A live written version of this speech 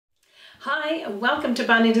Hi, welcome to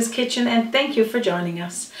Bonita's Kitchen and thank you for joining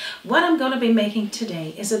us. What I'm going to be making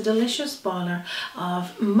today is a delicious boiler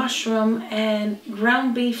of mushroom and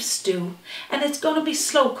ground beef stew, and it's going to be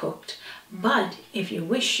slow cooked. But if you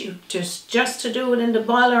wish you just to do it in the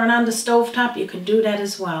boiler and on the stovetop, you can do that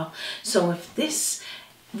as well. So if this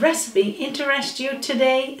recipe interests you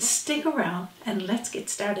today, stick around and let's get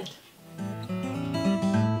started.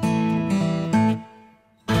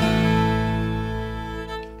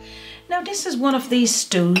 Now this is one of these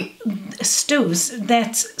stews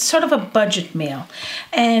that's sort of a budget meal,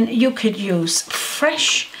 and you could use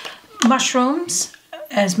fresh mushrooms,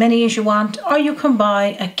 as many as you want, or you can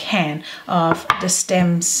buy a can of the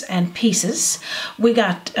stems and pieces. We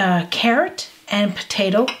got carrot and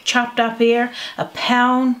potato chopped up here, a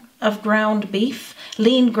pound of ground beef,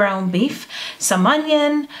 lean ground beef, some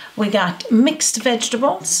onion, we got mixed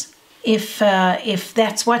vegetables, if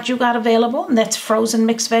that's what you got available, and that's frozen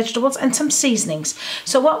mixed vegetables, and some seasonings.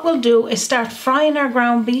 So what we'll do is start frying our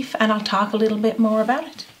ground beef, and I'll talk a little bit more about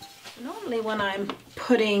it. Normally when I'm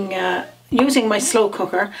using my slow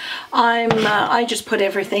cooker, I just put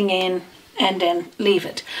everything in and then leave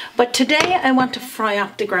it. But today I want to fry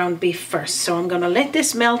up the ground beef first. So I'm going to let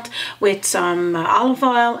this melt with some olive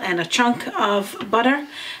oil and a chunk of butter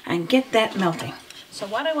and get that melting. So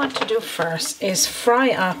what I want to do first is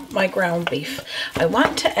fry up my ground beef. I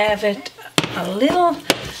want to have it a little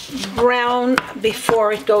brown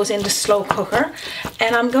before it goes in the slow cooker,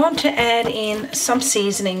 and I'm going to add in some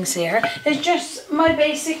seasonings here. It's just my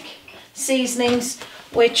basic seasonings,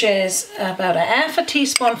 which is about a half a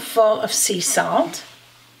teaspoonful of sea salt.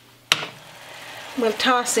 We'll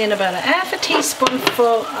toss in about a half a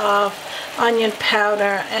teaspoonful of onion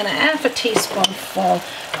powder and a half a teaspoonful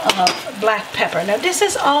of black pepper. Now this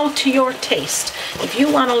is all to your taste. If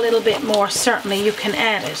you want a little bit more, certainly you can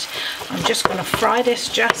add it. I'm just going to fry this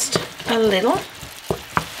just a little.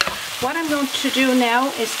 What I'm going to do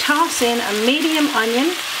now is toss in a medium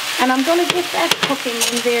onion, and I'm going to get that cooking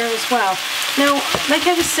in there as well. Now, like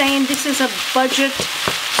I was saying, this is a budget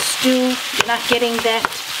stew. You're not getting that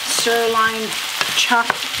sirloin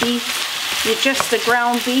chopped beef. You're just the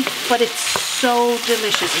ground beef, but it's so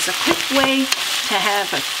delicious. It's a quick way to have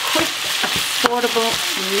a quick, affordable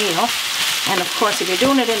meal. And of course, if you're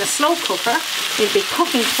doing it in a slow cooker, it'll be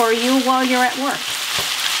cooking for you while you're at work.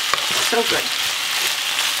 So good.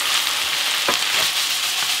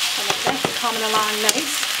 So that's coming along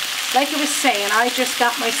nice. Like I was saying, I just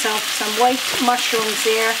got myself some white mushrooms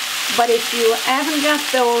there, but if you haven't got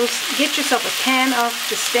those, get yourself a can of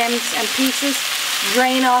the stems and pieces,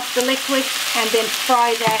 drain off the liquid, and then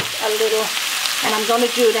fry that a little. And I'm going to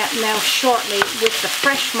do that now shortly with the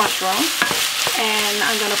fresh mushroom. And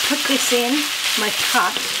I'm going to put this in my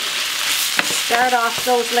pot and start off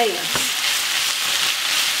those layers.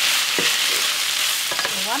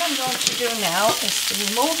 So what I'm going to do now is to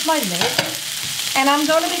remove my lid, and I'm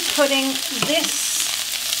going to be putting this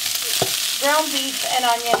ground beef and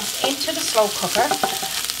onions into the slow cooker,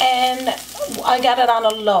 and I got it on a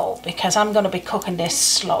low because I'm going to be cooking this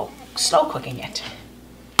slow cooking it.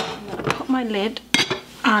 I'm going to put my lid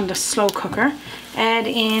on the slow cooker, add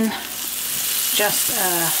in just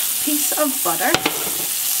a piece of butter,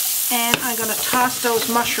 and I'm going to toss those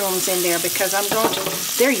mushrooms in there because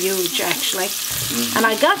they're huge actually. And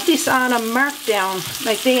I got this on a markdown,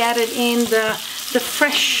 like they added in the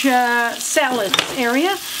fresh salad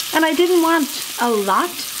area, and I didn't want a lot,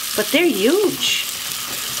 but they're huge.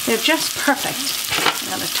 They're just perfect.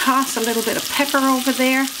 I'm going to toss a little bit of pepper over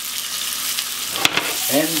there.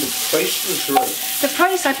 And the price was right. The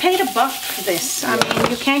price, I paid $1 for this. I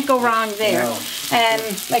mean, you can't go wrong there. No.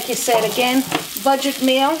 And like you said, again, budget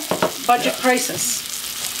meal, budget prices.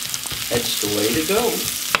 That's the way to go.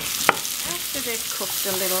 After they've cooked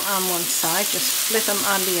a little on one side, just flip them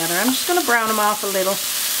on the other. I'm just going to brown them off a little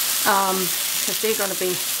because they're going to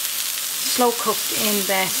be slow cooked in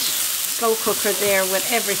that slow cooker there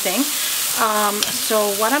with everything.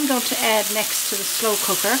 So what I'm going to add next to the slow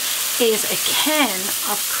cooker is a can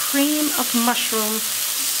of cream of mushroom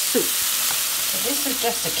soup. So this is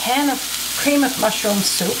just a can of cream of mushroom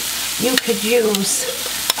soup. You could use,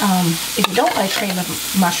 if you don't like cream of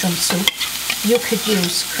mushroom soup, you could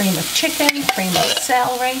use cream of chicken, cream of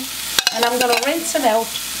celery, and I'm going to rinse it out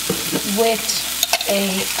with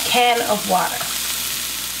a can of water.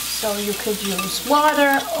 So you could use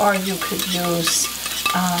water, or you could use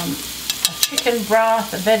a chicken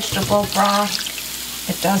broth, a vegetable broth,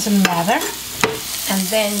 it doesn't matter. And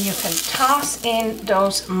then you can toss in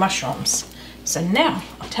those mushrooms. So now,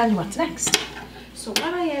 I'll tell you what's next. So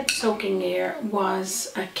what I had soaking here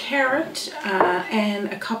was a carrot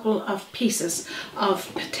and a couple of pieces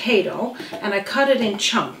of potato, and I cut it in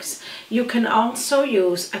chunks. You can also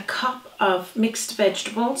use a cup of mixed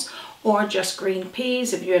vegetables or just green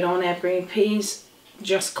peas. If you don't have green peas,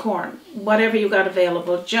 just corn, whatever you got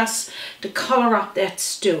available, just to color up that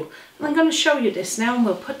stew. And I'm going to show you this now, and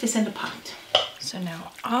we'll put this in the pot. So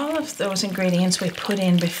now all of those ingredients we put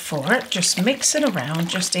in before, just mix it around,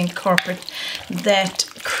 just incorporate that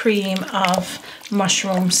cream of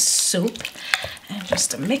mushroom soup, and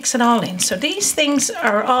just to mix it all in. So these things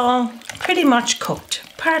are all pretty much cooked,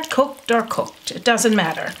 part cooked or cooked, it doesn't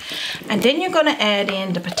matter. And then you're going to add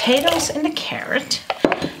in the potatoes and the carrot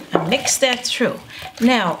and mix that through.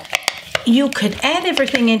 Now, you could add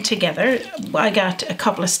everything in together. I got a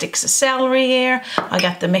couple of sticks of celery here. I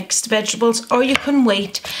got the mixed vegetables, or you can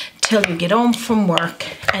wait till you get home from work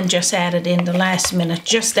and just add it in the last minute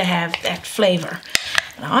just to have that flavor.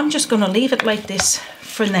 Now, I'm just going to leave it like this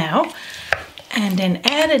for now, and then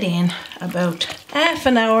add it in about half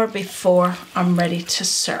an hour before I'm ready to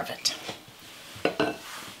serve it.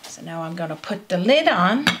 So now I'm going to put the lid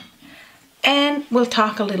on, and we'll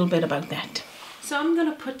talk a little bit about that. So I'm going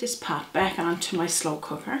to put this pot back onto my slow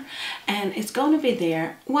cooker, and it's going to be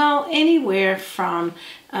there, well, anywhere from,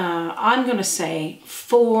 I'm going to say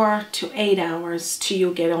 4 to 8 hours till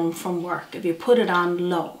you get home from work. If you put it on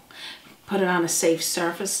low, put it on a safe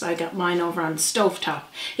surface. I got mine over on the stovetop.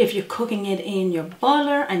 If you're cooking it in your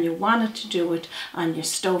boiler and you wanted to do it on your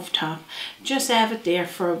stovetop, just have it there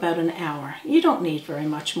for about an hour. You don't need very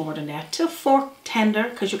much more than that. Till fork tender,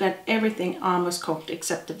 because you got everything almost cooked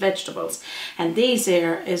except the vegetables. And these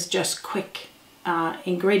here is just quick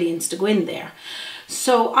ingredients to go in there.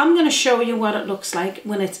 So I'm going to show you what it looks like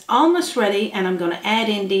when it's almost ready, and I'm going to add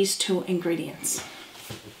in these 2 ingredients.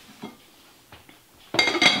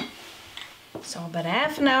 So about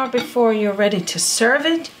half an hour before you're ready to serve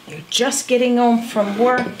it, you're just getting home from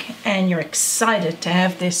work and you're excited to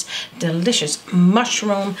have this delicious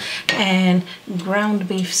mushroom and ground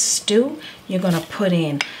beef stew. You're going to put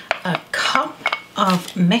in a cup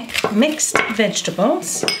of mixed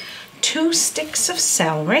vegetables, 2 sticks of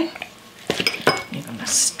celery. You're going to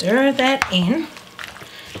stir that in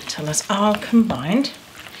until it's all combined,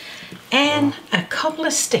 and a couple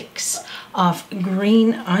of sticks of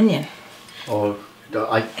green onion. Oh,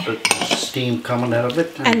 the steam coming out of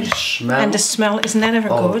it, and the smell. And the smell, isn't that ever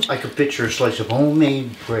good? I could picture a slice of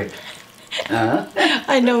homemade bread.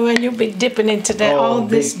 I know, and you'll be dipping into that, all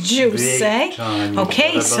this juice, eh? Time.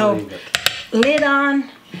 Okay, so lid on,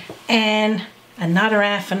 and another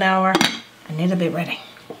half an hour, and it'll be ready.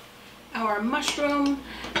 Our mushroom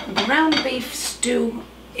ground beef stew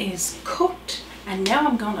is cooked, and now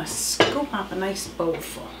I'm going to scoop up a nice bowl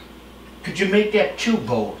full. Could you make that 2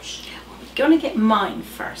 bowls? Going to get mine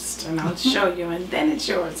first, and I'll show you, and then it's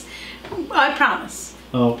yours. I promise.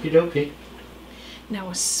 Okie dokie.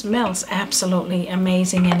 Now it smells absolutely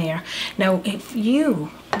amazing in here. Now if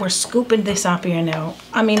you were scooping this up here now,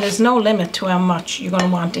 I mean there's no limit to how much you're going to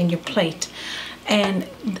want in your plate. And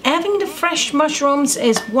having the fresh mushrooms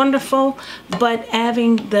is wonderful, but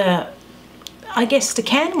having the, I guess the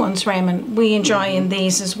canned ones, Raymond, we enjoy in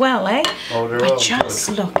these as well, eh? Oh, they're but all just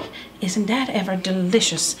good. Look, isn't that ever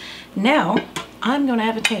delicious? Now I'm going to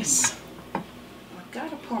have a taste. I've got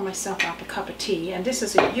to pour myself up a cup of tea, and this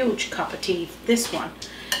is a huge cup of tea, this one.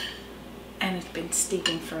 And it's been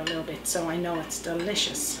steeping for a little bit, so I know it's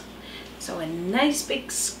delicious. So a nice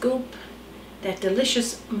big scoop, that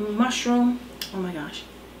delicious mushroom. Oh my gosh.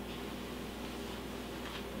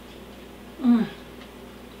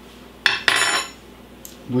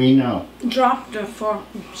 We know. Dropped a fork,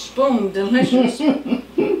 spoon, delicious.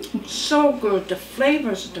 So good. The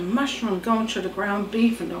flavors of the mushroom going through the ground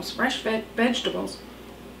beef and those fresh vegetables.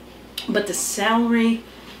 But the celery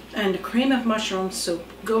and the cream of mushroom soup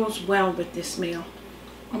goes well with this meal.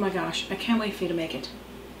 Oh my gosh, I can't wait for you to make it.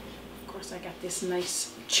 Of course, I got this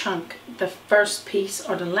nice chunk, the first piece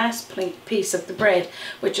or the last piece of the bread,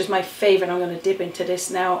 which is my favorite. I'm going to dip into this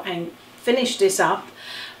now and finish this up.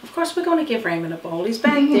 Of course, we're going to give Raymond a bowl. He's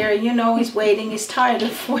back there, you know, he's waiting. He's tired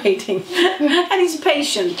of waiting. And he's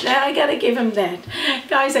patient. I got to give him that.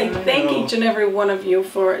 Guys, I thank each and every one of you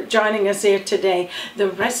for joining us here today. The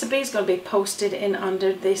recipe is going to be posted in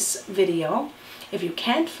under this video. If you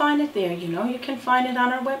can't find it there, you know you can find it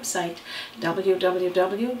on our website,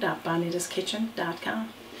 www.bonitaskitchen.com.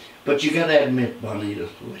 But you got to admit, Bonita,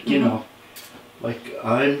 like, you know, like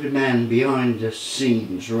I'm the man behind the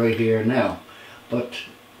scenes right here now. But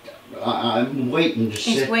I'm waiting to sit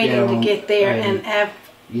down. He's waiting to get there and have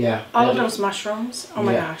yeah, all of those mushrooms. Oh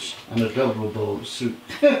my gosh. And a double bowl of soup.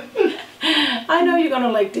 I know you're going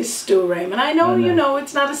to like this stew, Raymond. I know you know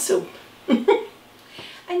it's not a soup.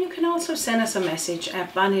 And you can also send us a message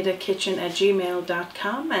at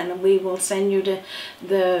bonitakitchen@gmail.com, and we will send you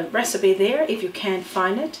the recipe there if you can't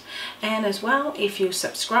find it. And as well, if you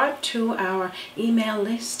subscribe to our email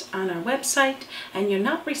list on our website and you're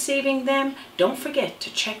not receiving them, don't forget to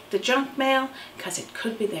check the junk mail, because it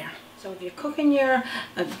could be there. So if you're cooking your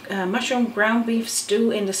mushroom ground beef stew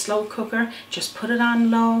in the slow cooker, just put it on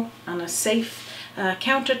low on a safe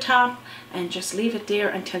countertop and just leave it there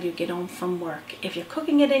until you get home from work. If you're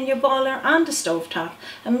cooking it in your boiler on the stovetop,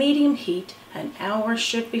 a medium heat, an hour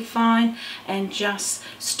should be fine, and just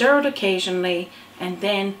stir it occasionally, and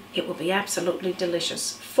then it will be absolutely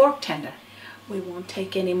delicious. Fork tender. We won't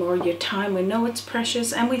take any more of your time. We know it's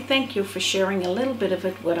precious, and we thank you for sharing a little bit of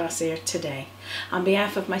it with us here today. On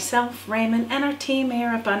behalf of myself, Raymond, and our team here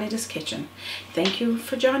at Bonita's Kitchen, thank you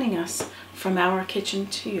for joining us from our kitchen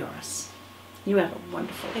to yours. You have a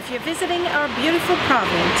wonderful day. If you're visiting our beautiful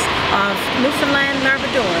province of Newfoundland,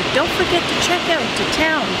 Labrador, don't forget to check out the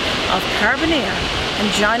town of Carbonear and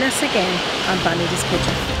join us again on Bonita's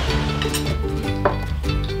Kitchen.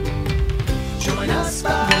 Join us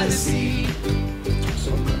by the sea,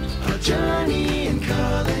 a journey in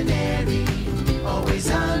culinary, always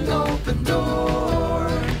an open door.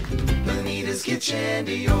 Bonita's Kitchen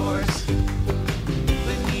to yours.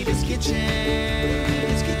 Bonita's Kitchen.